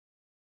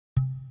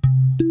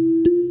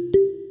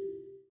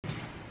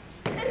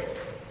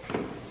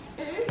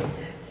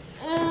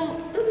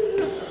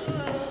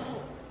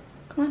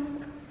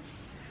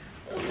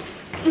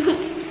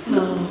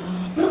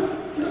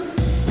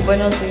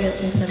Buenos días,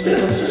 mis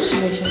amigos.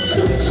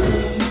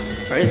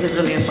 Or is it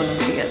really a buenos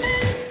dias?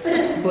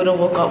 Buddha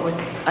woke up with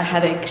a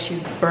headache.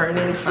 She's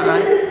burning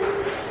hot.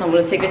 So I'm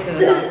gonna take her to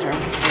the doctor.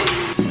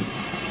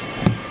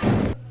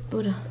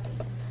 Buddha,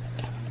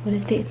 what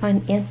if they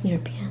find ants in your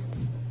pants?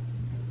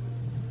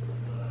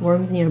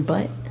 Worms in your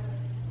butt?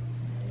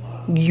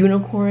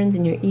 Unicorns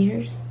in your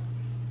ears?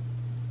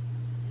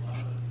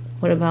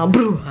 What about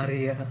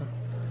brujeria?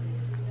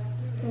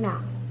 No,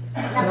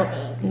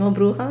 nothing. No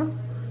bruja?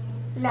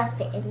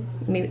 Nothing.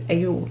 Maybe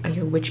are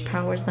your witch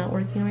powers not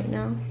working right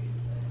now?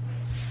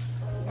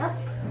 Nope.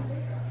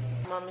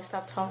 Mommy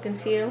stopped talking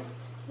to you?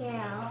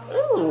 Yeah.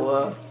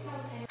 Ooh.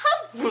 How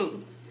rude.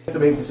 You have to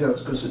make the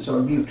sounds because it's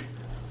on mute.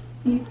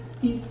 Eep,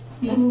 eep,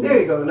 eep. There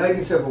you go,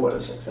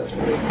 97-106. That's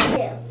what it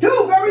is.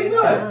 You, very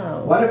good.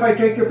 Wow. What if I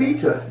take your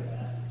pizza?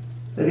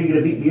 Then you're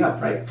gonna beat me up,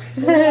 right?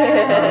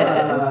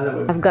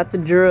 I've got the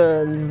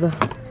drugs.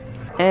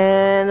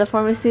 And the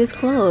pharmacy is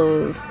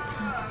closed.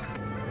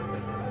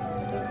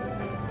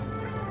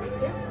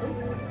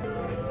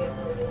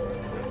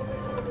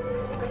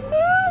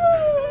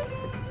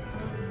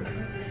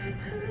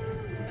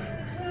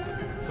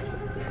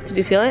 Did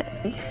you feel it?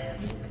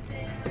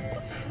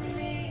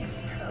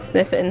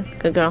 Sniff it in.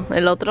 Good girl.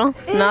 El otro.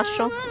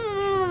 Nostril.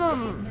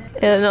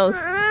 Yeah, the nose.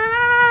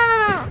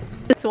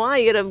 That's why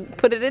you gotta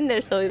put it in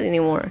there so it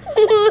anymore.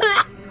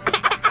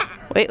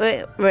 Wait.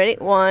 Ready?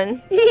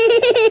 1.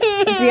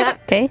 Yeah.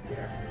 Okay.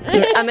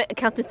 I'm gonna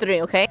count to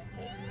 3, okay?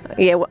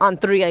 Yeah, on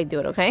 3 I do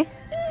it, okay?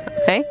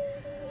 Okay.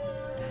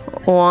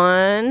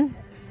 1,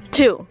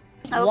 2.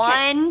 Okay.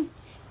 1,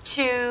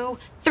 2,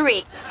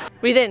 3.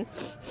 Breathe in.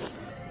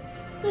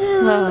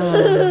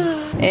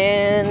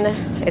 And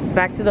it's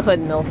back to the hood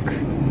milk.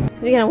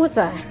 Yeah, what's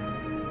that?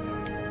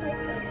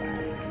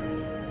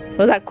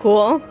 Was that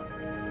cool?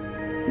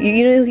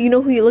 You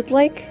know who you look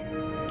like?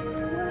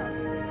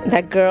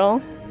 That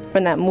girl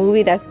from that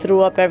movie that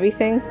threw up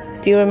everything.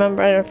 Do you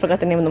remember? I forgot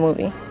the name of the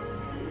movie.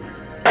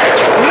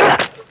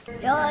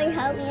 Joy,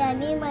 help me, I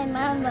need my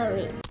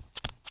memory.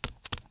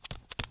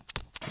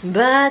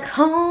 Back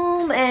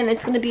home, and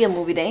it's gonna be a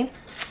movie day.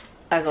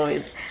 As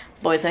always.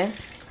 BOYTOY.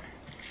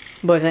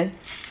 BOYTOY.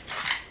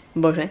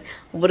 BOYTOY.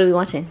 What are we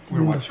watching?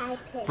 We're watching.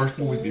 First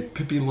one would be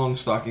Pippi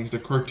Longstockings, the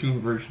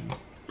cartoon version.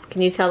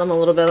 Can you tell them a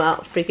little bit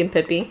about freaking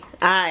Pippi?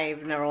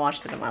 I've never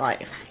watched it in my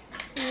life.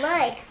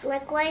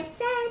 Look what I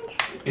said.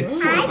 It's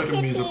sort of like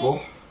a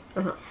musical.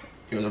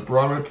 It was a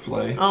Broadway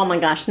play. Oh my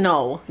gosh,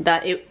 no.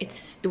 It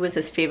was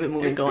his favorite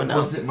movie growing up. It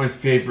wasn't my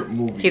favorite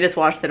movie. He just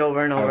watched it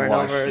over and over and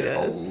over. I watched it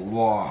a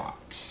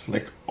lot.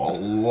 Like, a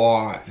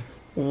lot.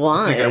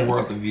 Why? I think I wore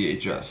out the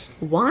VHS.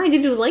 Why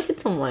did you like it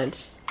so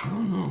much? I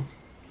don't know.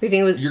 You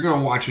think it was... You're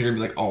gonna watch it and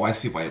be like, oh, I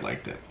see why you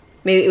liked it.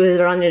 Maybe it was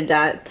around your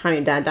time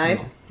your dad died?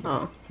 No.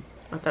 Oh.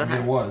 I thought it had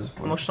It was,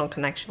 but... emotional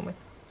connection with...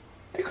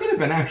 It could have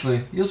been,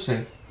 actually. You'll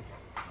see.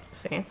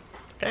 See?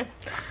 Okay.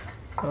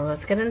 Well,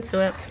 let's get into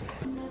it.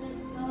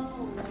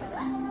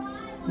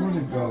 Where'd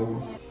it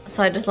go?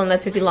 So I just learned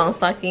that Pippi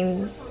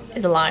Longstocking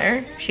is a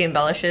liar. She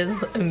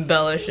embellishes.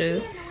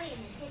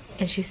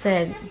 And she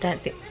said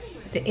that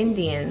the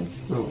Indians...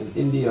 No, in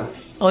India.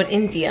 Oh, in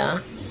India.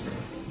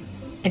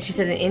 And she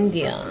said in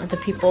India, the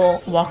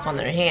people walk on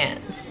their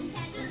hands.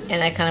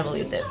 And I kind of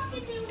believed it.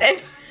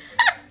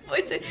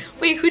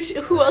 Wait,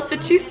 who else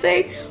did she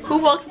say? Who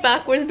walks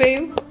backwards,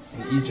 babe?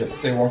 In Egypt,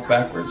 they walk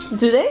backwards.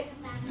 Do they?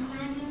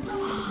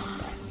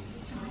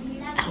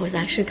 I was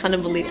actually kind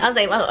of believing. I was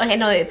like, well, I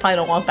know they probably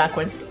don't walk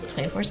backwards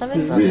 24/7.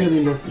 There's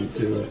really nothing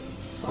to it.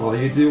 All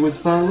you do is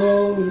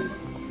follow.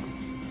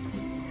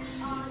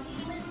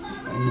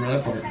 I remember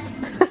that part.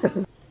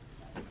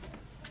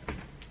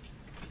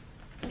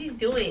 What are you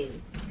doing?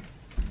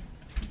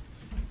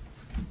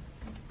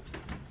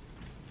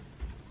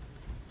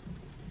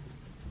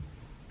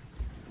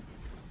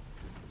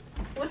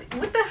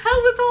 What the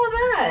hell was all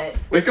that?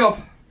 Wake up!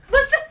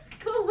 What the?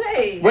 Go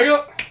away! Wake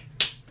up!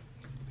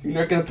 You're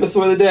not gonna piss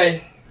away the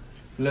day.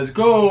 Let's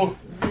go!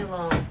 Leave me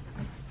alone.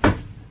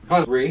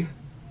 On 3,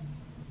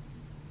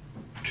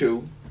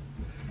 2.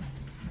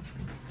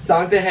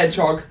 Sonic the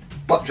Hedgehog,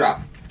 butt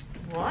drop.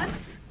 What?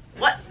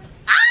 What?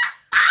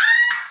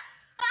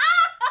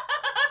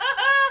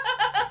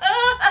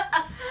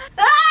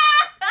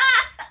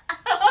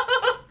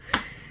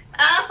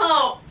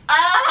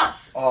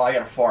 Oh, I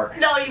got a fart.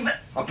 No, you.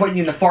 I'm putting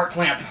you in the fart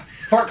clamp.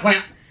 Fart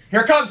clamp.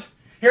 Here it comes.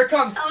 Here it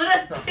comes. I'm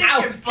gonna pinch Ow,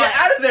 your butt. get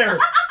out of there. I'm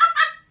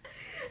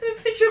gonna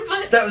pinch your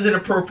butt. That was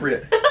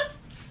inappropriate.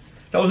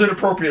 That was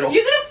inappropriate.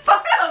 You're gonna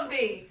fart on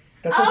me.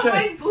 That's Ow, okay.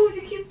 my boobs.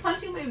 You keep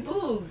punching my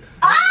boobs.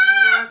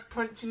 I'm not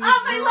punching your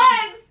Ow, my boobs.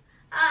 legs.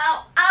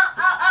 Ow, ow,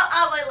 ow, ow,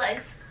 ow, my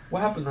legs.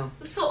 What happened though?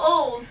 I'm so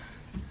old.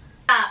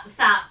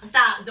 Stop.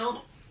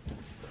 Don't.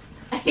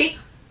 I hate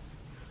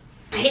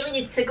when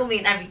you tickle me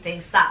and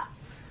everything. Stop.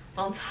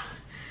 Don't.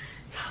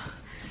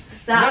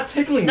 Stop. I'm not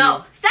tickling No,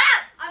 you. stop.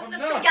 I'm gonna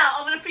freak out.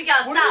 I'm gonna freak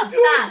out. What Stop. are you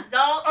doing? Stop.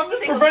 Don't. I'm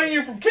just tickle preventing me.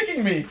 you from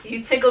kicking me.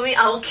 You tickle me,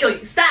 I will kill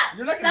you. Stop.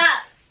 You're not gonna-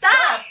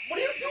 Stop. What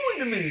are you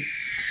doing to me?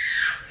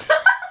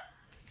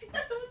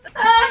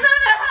 Oh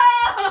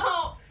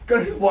no. Go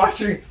ahead,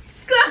 watching.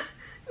 Go.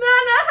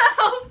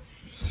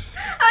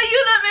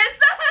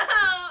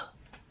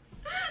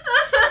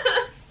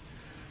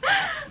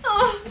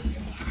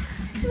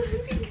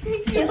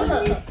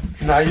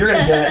 Now you're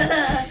gonna get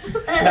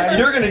it. Now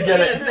you're gonna get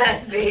You're it. the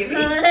best, baby.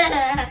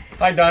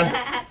 Hi, Don.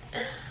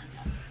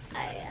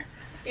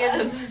 You're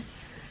the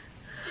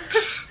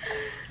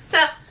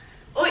Now,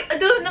 wait,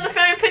 do another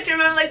family picture.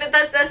 Remember, like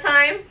that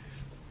time?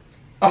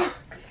 Oh,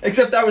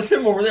 except that was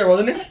him over there,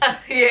 wasn't it?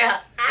 Yeah.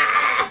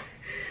 Ah.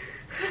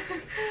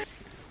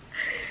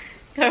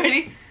 You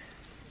ready?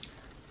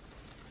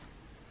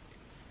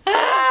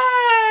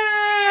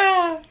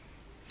 Ah.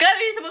 Gutter,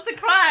 you're supposed to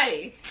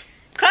cry.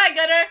 Cry,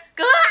 Gutter.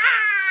 Go. Ah.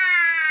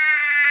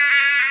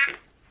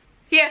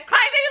 Here,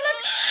 cry, baby. Look.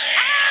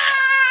 Ah.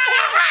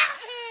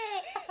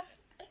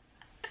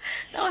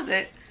 That was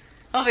it.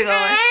 Off we go.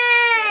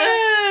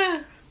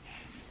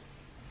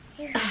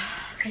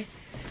 Okay.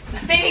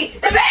 Baby,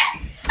 the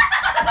back.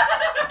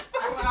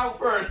 I'm out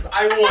first.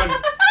 I won.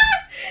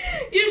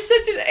 You're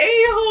such an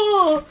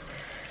a-hole.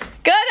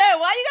 Gutter,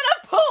 why you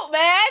gonna poop,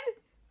 man?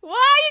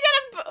 Why you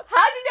gonna poop?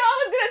 How'd you know I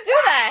was gonna do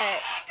that?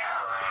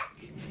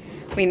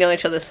 We know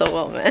each other so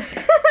well, man.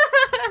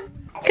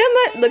 Come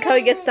on, look how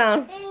he gets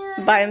down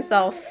by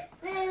himself.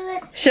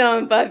 Show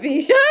him,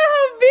 puppy. Show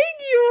how big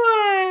you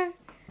are.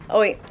 Oh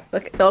wait,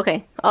 look.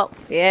 Okay. Oh,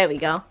 there we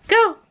go.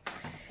 Go,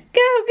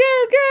 go,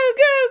 go, go,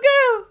 go,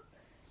 go,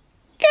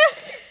 go.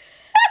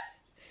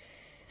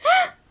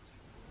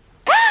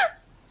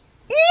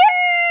 Yay!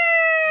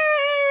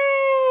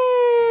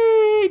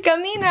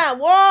 Camina,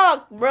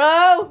 walk,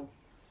 bro.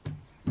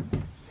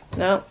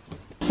 No.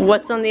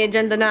 What's on the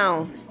agenda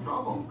now?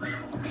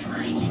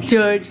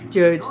 George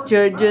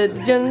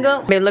the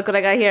jungle. Babe, look what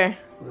I got here.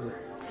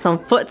 Some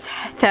foot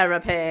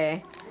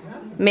therapy.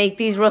 Make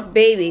these rough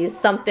babies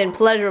something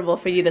pleasurable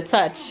for you to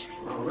touch.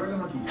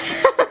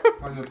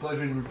 Find no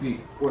pleasure in your feet.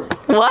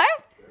 What?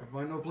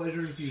 Find no pleasure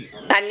in your feet.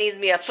 That needs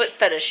me a foot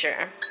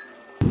fetisher.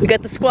 We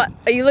got the squat.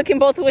 Are you looking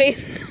both ways?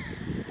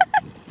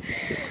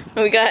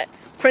 We got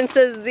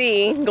Princess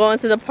Z going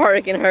to the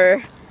park in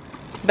her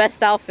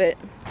best outfit.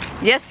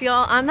 Yes,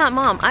 y'all, I'm not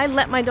mom. I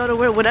let my daughter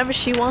wear whatever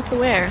she wants to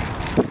wear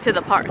to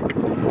the park.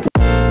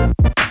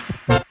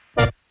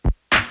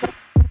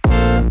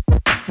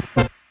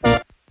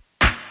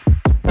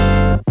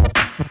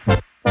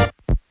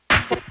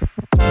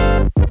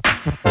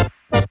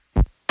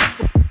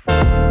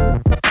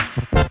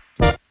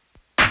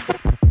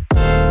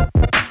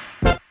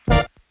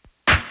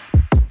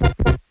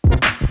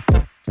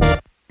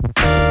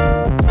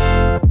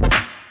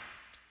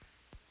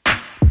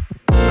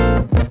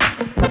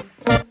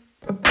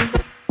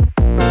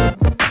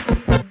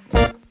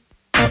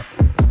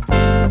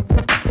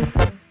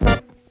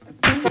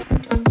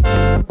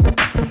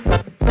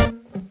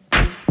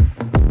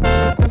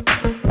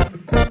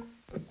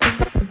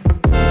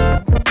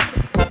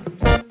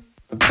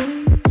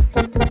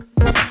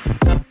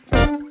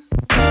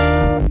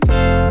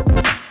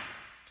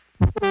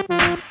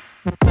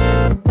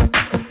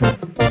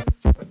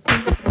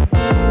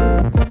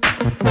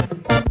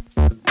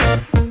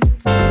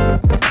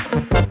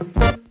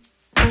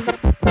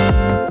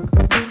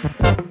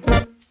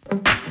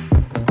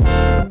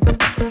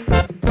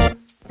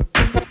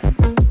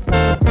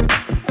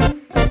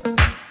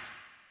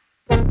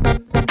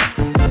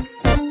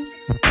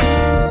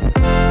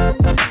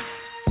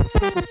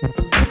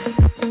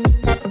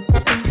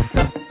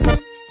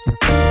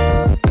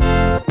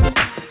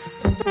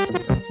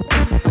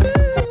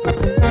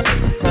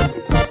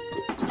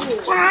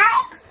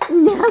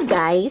 No,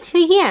 guys,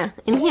 we're here.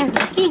 In here.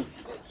 Okay.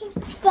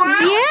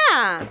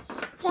 Yeah.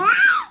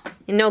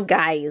 No,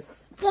 guys.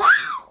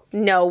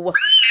 No. Why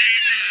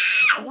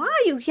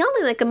are you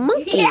yelling like a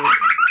monkey? Yeah,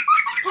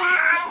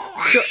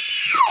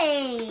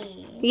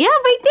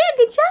 right there.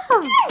 Good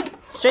job.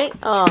 Straight.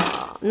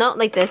 Oh, no,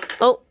 like this.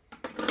 Oh,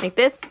 like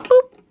this.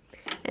 Boop.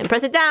 And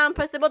press it down.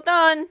 Press the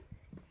button.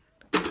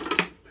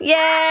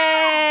 Yay!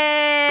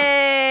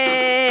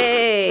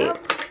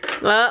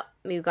 Well,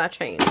 you got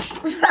change.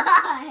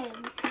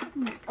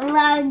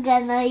 I'm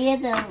gonna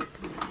use the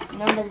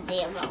number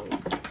 0.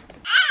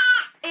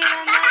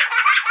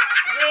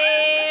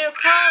 We're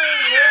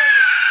calling you.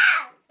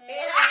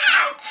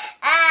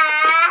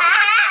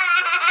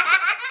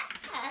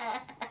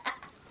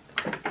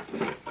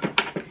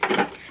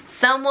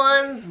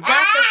 Someone's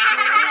got the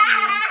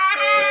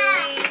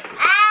silly.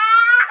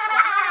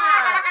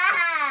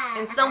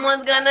 And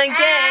someone's gonna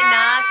get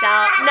knocked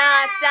out,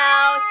 knocked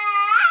out.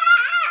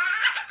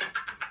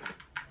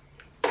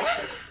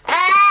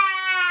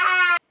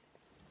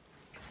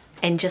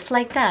 And just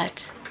like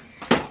that,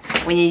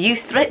 when you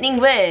use threatening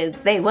words,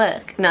 they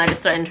work. No, I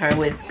just threatened her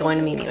with going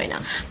to meeting right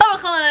now. But we're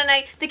calling it a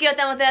night. Te quiero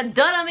tanto, te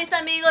adoro, mis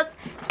amigos.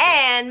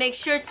 And make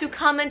sure to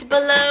comment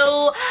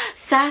below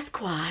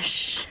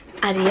Sasquatch.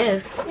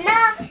 Adios.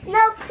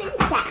 No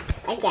princess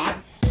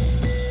again.